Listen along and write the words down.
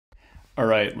All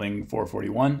right, Ling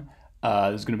 441.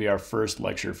 This is going to be our first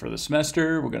lecture for the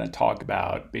semester. We're going to talk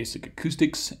about basic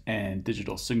acoustics and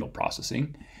digital signal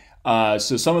processing.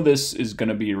 So some of this is going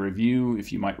to be a review,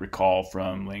 if you might recall,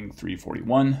 from Ling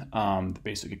 341, the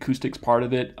basic acoustics part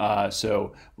of it.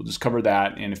 So we'll just cover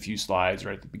that in a few slides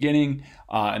right at the beginning,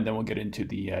 and then we'll get into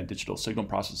the digital signal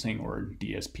processing, or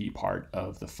DSP, part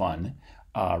of the fun.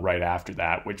 Right after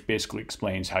that, which basically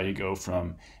explains how you go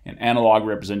from an analog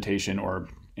representation or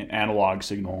an analog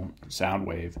signal sound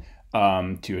wave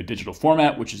to a digital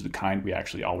format, which is the kind we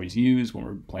actually always use when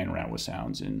we're playing around with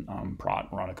sounds in prod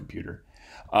or on a computer.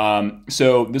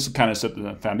 So this will kind of set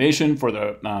the foundation for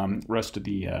the rest of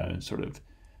the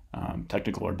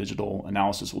technical or digital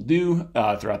analysis we'll do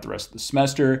throughout the rest of the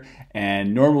semester.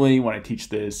 And normally when I teach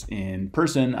this in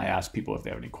person, I ask people if they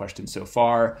have any questions so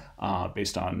far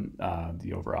based on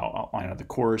the overall outline of the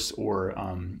course or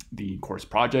the course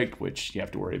project, which you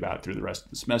have to worry about through the rest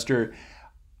of the semester.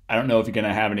 I don't know if you're going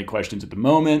to have any questions at the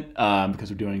moment because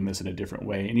we're doing this in a different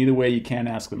way. And either way, you can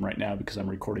ask them right now because I'm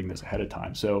recording this ahead of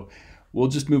time. So we'll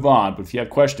just move on. But if you have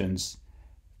questions,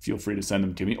 feel free to send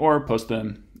them to me or post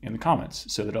them in the comments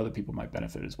so that other people might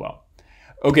benefit as well.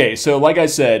 Okay, so like I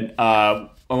said, I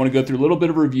want to go through a little bit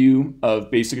of a review of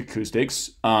basic acoustics.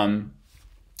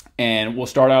 And we'll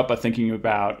start out by thinking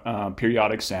about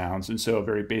periodic sounds. And so a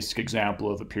very basic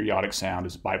example of a periodic sound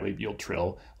is a bilabial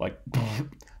trill, like,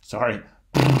 sorry,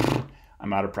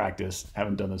 I'm out of practice.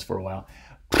 Haven't done this for a while.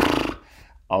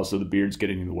 Also, the beard's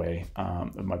getting in the way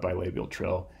of my bilabial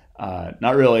trill.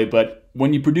 Not really, but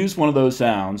when you produce one of those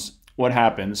sounds, what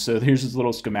happens? So here's this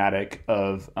little schematic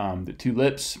of the two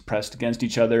lips pressed against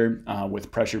each other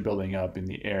with pressure building up in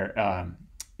the air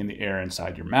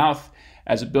inside your mouth.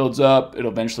 As it builds up, it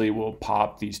eventually will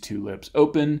pop these two lips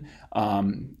open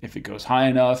if it goes high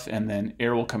enough, and then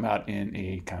air will come out in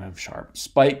a kind of sharp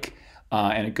spike.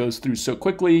 And it goes through so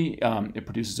quickly, it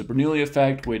produces a Bernoulli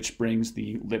effect, which brings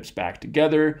the lips back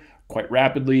together quite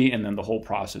rapidly, and then the whole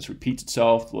process repeats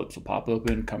itself. The lips will pop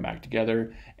open, come back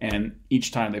together, and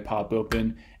each time they pop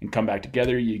open and come back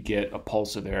together, you get a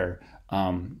pulse of air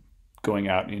going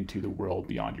out into the world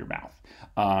beyond your mouth.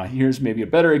 Here's maybe a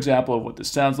better example of what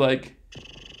this sounds like.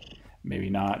 Maybe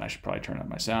not. I should probably turn up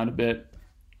my sound a bit.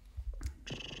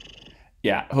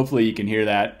 Yeah, hopefully you can hear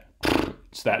that.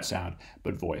 It's that sound,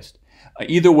 but voiced.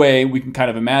 Either way, we can kind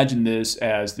of imagine this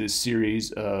as this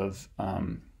series of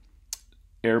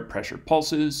air pressure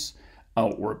pulses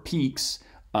or peaks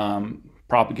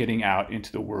propagating out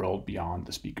into the world beyond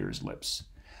the speaker's lips.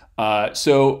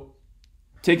 So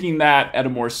taking that at a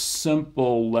more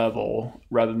simple level,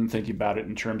 rather than thinking about it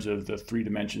in terms of the three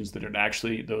dimensions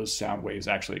that those sound waves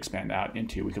actually expand out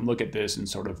into, we can look at this in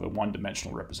sort of a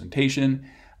one-dimensional representation.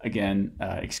 Again,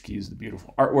 excuse the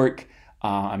beautiful artwork.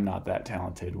 I'm not that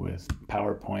talented with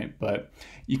PowerPoint, but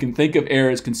you can think of air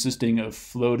as consisting of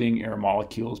floating air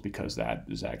molecules because that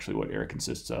is actually what air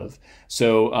consists of.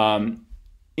 So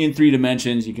in three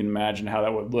dimensions, you can imagine how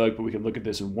that would look, but we can look at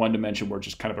this in one dimension where it's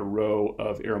just kind of a row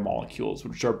of air molecules,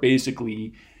 which are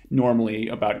basically normally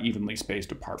about evenly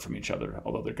spaced apart from each other,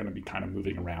 although they're going to be kind of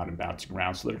moving around and bouncing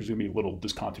around. So there's going to be little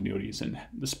discontinuities in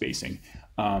the spacing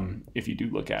if you do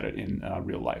look at it in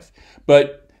real life.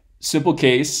 But simple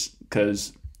case,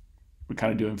 because we're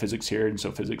kind of doing physics here, and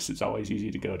so physics, it's always easy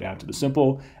to go down to the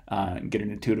simple and get an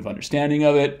intuitive understanding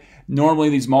of it. Normally,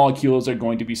 these molecules are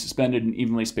going to be suspended and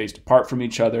evenly spaced apart from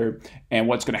each other. And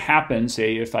what's going to happen,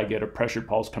 say if I get a pressure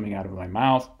pulse coming out of my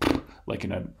mouth, like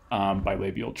in a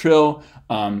bilabial trill,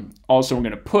 also I'm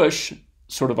going to push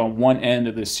sort of on one end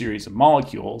of this series of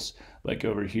molecules, like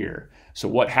over here. So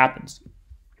what happens?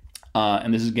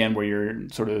 And this is, again, where your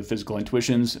sort of physical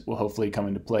intuitions will hopefully come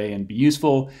into play and be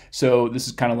useful. So this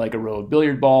is kind of like a row of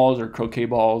billiard balls or croquet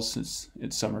balls.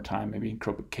 It's summertime, maybe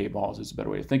croquet balls is a better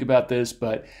way to think about this.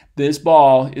 But this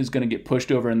ball is going to get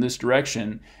pushed over in this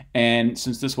direction. And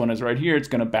since this one is right here, it's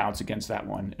going to bounce against that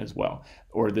one as well.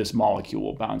 Or this molecule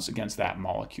will bounce against that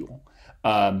molecule.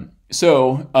 When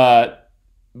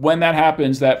that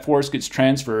happens, that force gets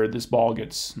transferred. This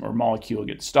molecule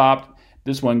gets stopped.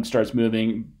 This one starts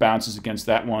moving, bounces against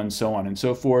that one, so on and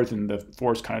so forth, and the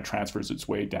force kind of transfers its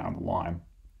way down the line.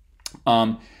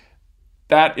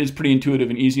 That is pretty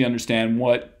intuitive and easy to understand.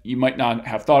 What you might not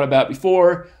have thought about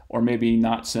before, or maybe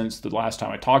not since the last time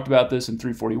I talked about this in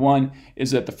 341, is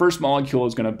that the first molecule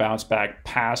is going to bounce back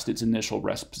past its initial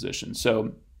rest position.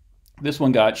 So this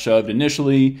one got shoved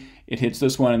initially, it hits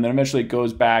this one, and then eventually it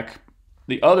goes back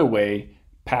the other way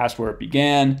past where it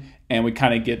began, and we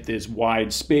kind of get this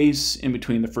wide space in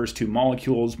between the first two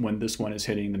molecules when this one is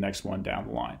hitting the next one down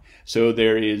the line. So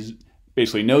there is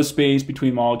basically no space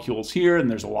between molecules here, and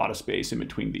there's a lot of space in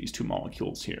between these two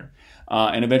molecules here.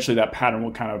 And eventually that pattern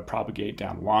will kind of propagate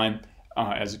down the line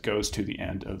as it goes to the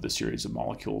end of the series of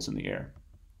molecules in the air.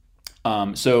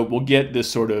 So we'll get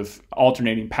this sort of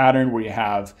alternating pattern where you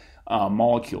have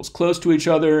molecules close to each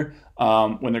other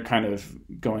when they're kind of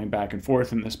going back and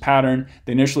forth in this pattern.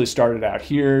 They initially started out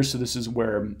here, so this is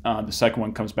where the second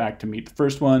one comes back to meet the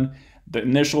first one. The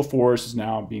initial force is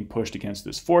now being pushed against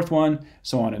this fourth one,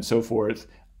 so on and so forth.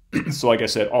 So like I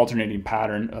said, alternating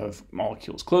pattern of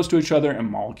molecules close to each other and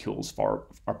molecules far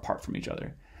apart from each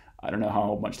other. I don't know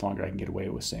how much longer I can get away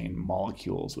with saying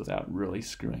molecules without really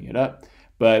screwing it up.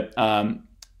 But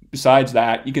besides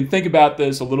that, you can think about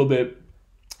this a little bit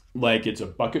like it's a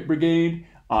bucket brigade.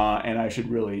 And I should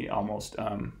really almost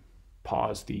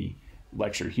pause the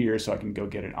lecture here so I can go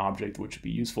get an object which would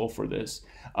be useful for this.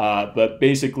 But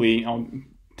basically, I'll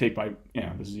take my,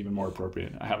 this is even more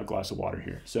appropriate. I have a glass of water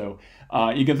here. So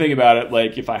you can think about it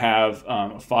like if I have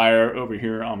a fire over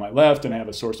here on my left and I have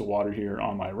a source of water here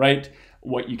on my right,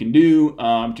 what you can do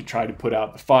to try to put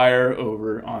out the fire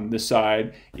over on this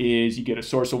side is you get a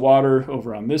source of water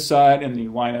over on this side, and then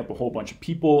you line up a whole bunch of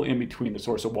people in between the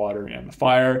source of water and the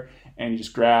fire, and you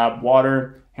just grab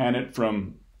water, hand it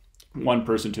from one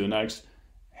person to the next,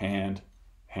 hand,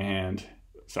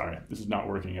 sorry, this is not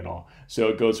working at all. So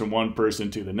it goes from one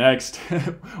person to the next.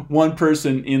 One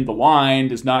person in the line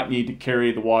does not need to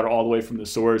carry the water all the way from the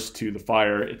source to the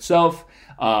fire itself.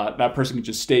 That person can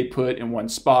just stay put in one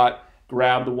spot,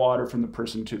 grab the water from the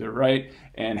person to the right,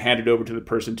 and hand it over to the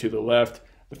person to the left.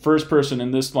 The first person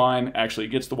in this line actually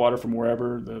gets the water from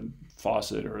wherever, the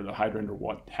faucet or the hydrant or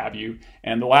what have you,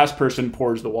 and the last person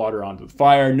pours the water onto the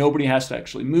fire. Nobody has to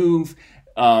actually move.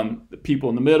 The people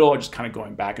in the middle are just kind of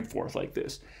going back and forth like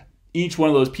this. Each one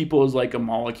of those people is like a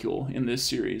molecule in this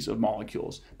series of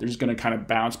molecules. They're just going to kind of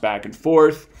bounce back and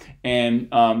forth, and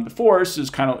the force is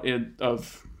kind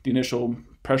of the initial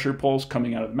pressure pulse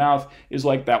coming out of the mouth is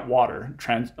like that water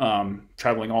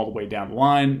traveling all the way down the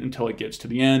line until it gets to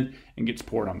the end and gets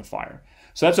poured on the fire.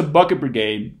 So that's a bucket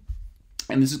brigade,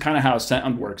 and this is kind of how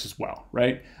sound works as well,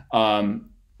 right?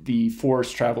 The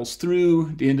force travels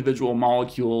through the individual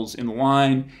molecules in the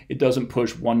line. It doesn't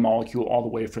push one molecule all the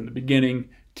way from the beginning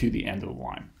to the end of the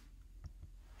line.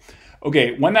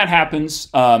 Okay, when that happens,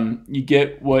 you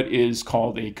get what is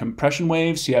called a compression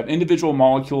wave. So you have individual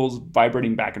molecules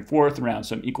vibrating back and forth around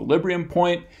some equilibrium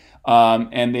point,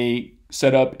 and they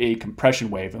set up a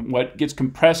compression wave. And what gets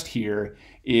compressed here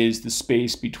is the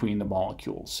space between the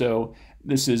molecules. So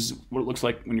this is what it looks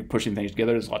like when you're pushing things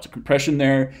together. There's lots of compression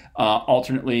there.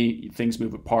 Alternately, things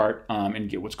move apart and you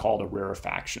get what's called a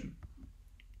rarefaction.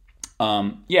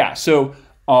 So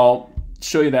I'll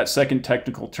show you that second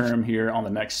technical term here on the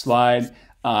next slide.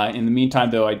 In the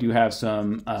meantime, though, I do have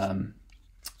some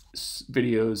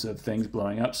videos of things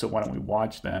blowing up, so why don't we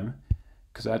watch them,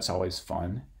 because that's always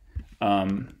fun.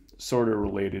 Sort of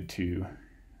related to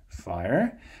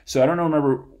fire. So I don't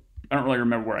really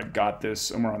remember where I got this.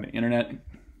 Somewhere on the internet.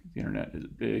 The internet is a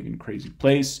big and crazy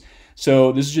place.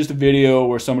 So this is just a video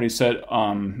where somebody set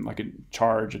like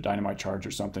a dynamite charge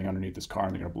or something underneath this car,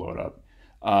 and they're gonna blow it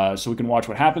up. So we can watch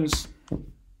what happens.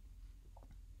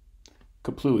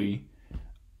 Kaplooey.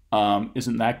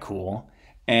 Isn't that cool?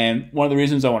 And one of the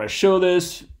reasons I want to show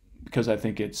this, because I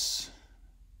think it's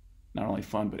not only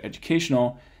fun but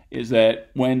educational, is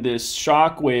that when this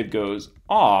shock wave goes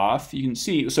off, you can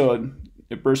see, so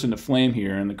it bursts into flame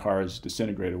here and the car is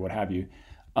disintegrated, what have you.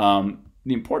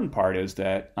 The important part is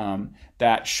that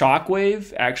that shock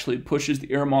wave actually pushes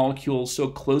the air molecules so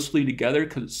closely together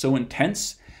because it's so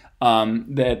intense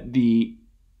that the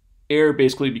air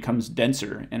basically becomes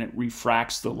denser and it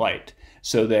refracts the light,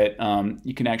 so that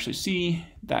you can actually see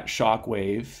that shock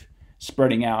wave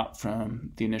spreading out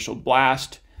from the initial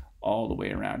blast all the way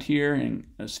around here in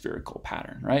a spherical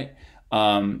pattern, right?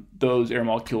 Those air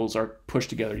molecules are pushed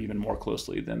together even more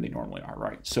closely than they normally are,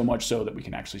 right? So much so that we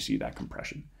can actually see that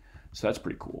compression. So that's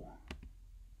pretty cool.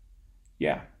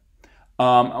 Yeah.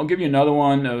 I'll give you another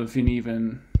one of an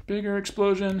even bigger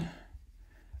explosion.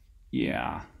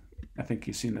 Yeah. I think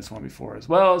you've seen this one before as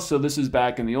well. So this is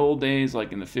back in the old days,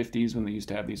 like in the 50s, when they used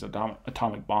to have these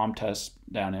atomic bomb tests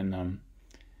down in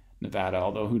Nevada.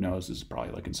 Although who knows, this is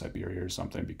probably like in Siberia or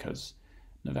something, because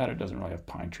Nevada doesn't really have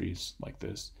pine trees like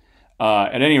this.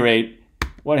 At any rate,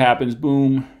 what happens?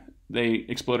 Boom, they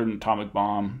exploded an atomic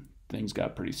bomb. Things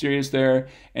got pretty serious there.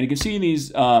 And you can see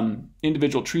these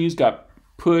individual trees got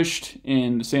pushed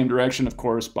in the same direction, of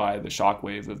course, by the shock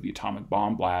wave of the atomic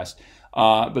bomb blast.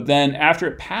 But then after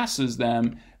it passes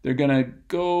them, they're going to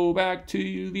go back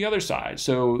to the other side.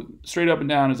 So straight up and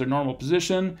down is their normal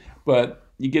position, but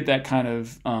you get that kind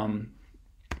of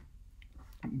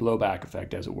blowback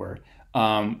effect, as it were,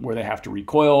 where they have to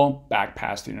recoil back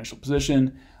past the initial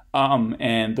position.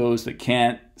 And those that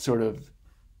can't sort of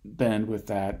bend with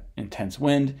that intense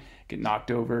wind get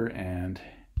knocked over, and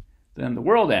then the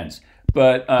world ends.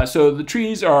 But so the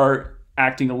trees are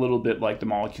acting a little bit like the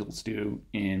molecules do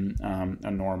in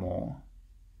a normal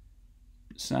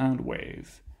sound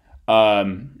wave,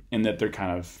 in that they're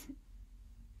kind of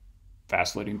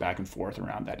vacillating back and forth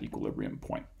around that equilibrium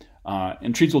point.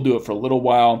 And trees will do it for a little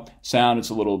while. Sound, it's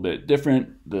a little bit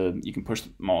different. You can push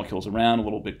the molecules around a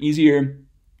little bit easier,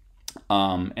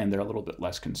 and they're a little bit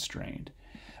less constrained.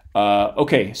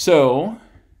 Okay, so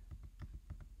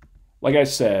like I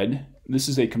said, this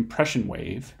is a compression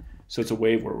wave. So it's a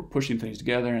wave where we're pushing things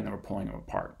together and then we're pulling them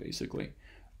apart, basically.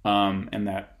 And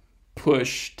that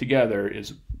push together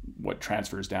is what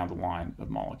transfers down the line of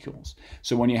molecules.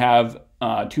 So when you have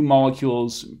two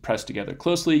molecules pressed together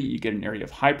closely, you get an area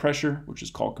of high pressure, which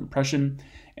is called compression.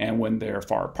 And when they're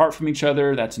far apart from each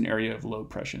other, that's an area of low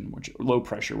pressure,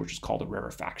 which is called a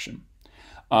rarefaction.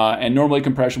 And normally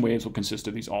compression waves will consist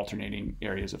of these alternating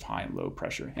areas of high and low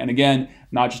pressure. And again,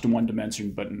 not just in one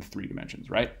dimension, but in 3 dimensions,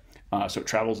 right? So it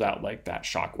travels out like that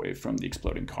shock wave from the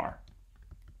exploding car.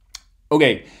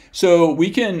 Okay, so we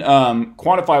can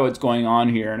quantify what's going on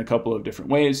here in a couple of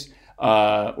different ways,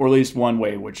 or at least one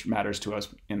way which matters to us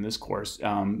in this course.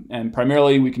 And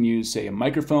primarily we can use, say, a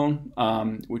microphone,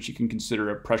 which you can consider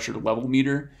a pressure level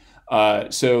meter.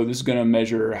 So this is going to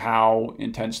measure how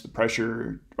intense the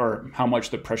pressure, or how much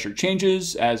the pressure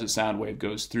changes as a sound wave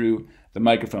goes through the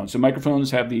microphone. So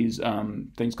microphones have these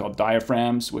things called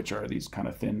diaphragms, which are these kind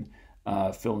of thin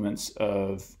filaments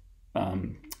of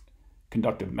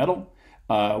conductive metal,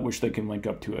 which they can link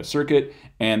up to a circuit.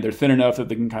 And they're thin enough that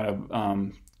they can kind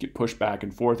of get pushed back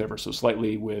and forth ever so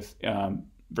slightly with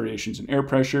variations in air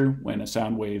pressure when a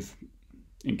sound wave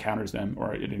encounters them,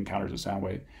 or it encounters a sound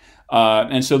wave.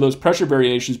 And so those pressure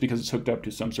variations, because it's hooked up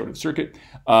to some sort of circuit,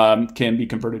 can be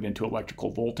converted into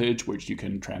electrical voltage, which you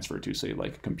can transfer to, say,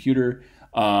 like a computer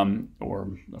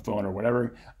or a phone or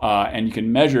whatever. And you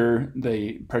can measure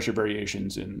the pressure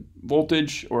variations in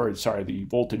voltage, or sorry, the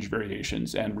voltage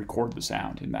variations, and record the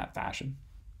sound in that fashion.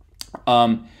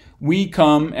 We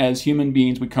come, as human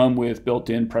beings, we come with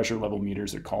built-in pressure level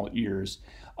meters. They're called ears.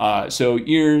 So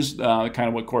ears, kind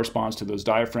of what corresponds to those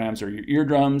diaphragms, are your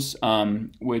eardrums,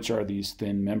 which are these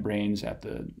thin membranes at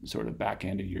the sort of back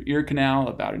end of your ear canal,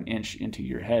 about an inch into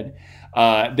your head.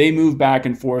 They move back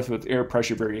and forth with air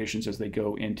pressure variations as they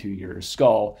go into your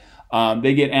skull.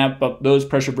 They get amped up. Those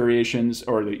pressure variations,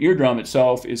 or the eardrum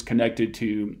itself, is connected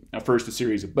to first a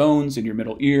series of bones in your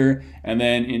middle ear, and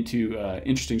then into an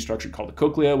interesting structure called the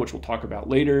cochlea, which we'll talk about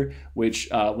later,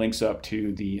 which links up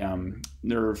to the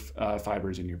nerve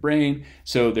fibers in your brain.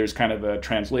 So there's kind of a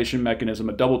translation mechanism,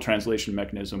 a double translation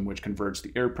mechanism, which converts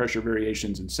the air pressure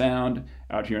variations in sound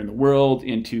out here in the world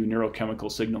into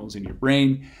neurochemical signals in your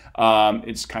brain.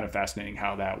 It's kind of fascinating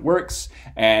how that works.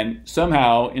 And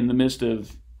somehow, in the midst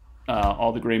of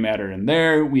all the gray matter in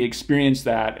there, we experience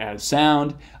that as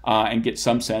sound and get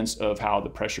some sense of how the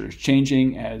pressure is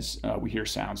changing as we hear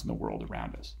sounds in the world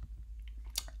around us.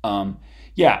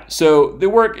 Yeah, so they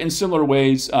work in similar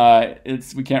ways.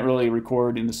 We can't really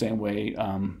record in the same way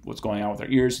what's going on with our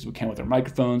ears as we can with our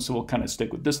microphones, so we'll kind of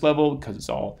stick with this level because it's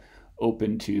all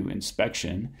open to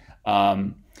inspection.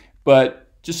 But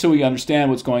just so we understand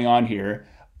what's going on here,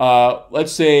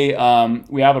 let's say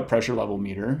we have a pressure level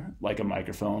meter, like a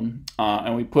microphone,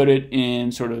 and we put it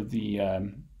in sort of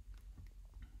the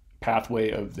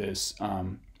pathway of this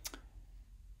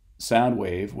sound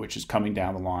wave, which is coming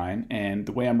down the line. And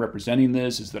the way I'm representing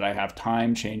this is that I have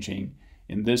time changing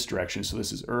in this direction. So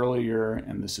this is earlier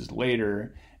and this is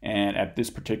later. And at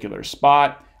this particular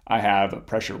spot, I have a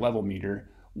pressure level meter.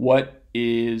 What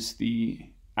is the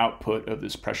output of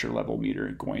this pressure level meter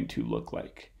going to look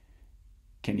like?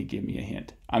 Can you give me a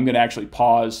hint? I'm going to actually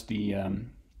pause the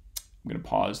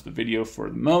video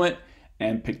for the moment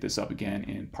and pick this up again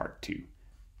in part 2.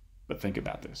 But think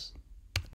about this.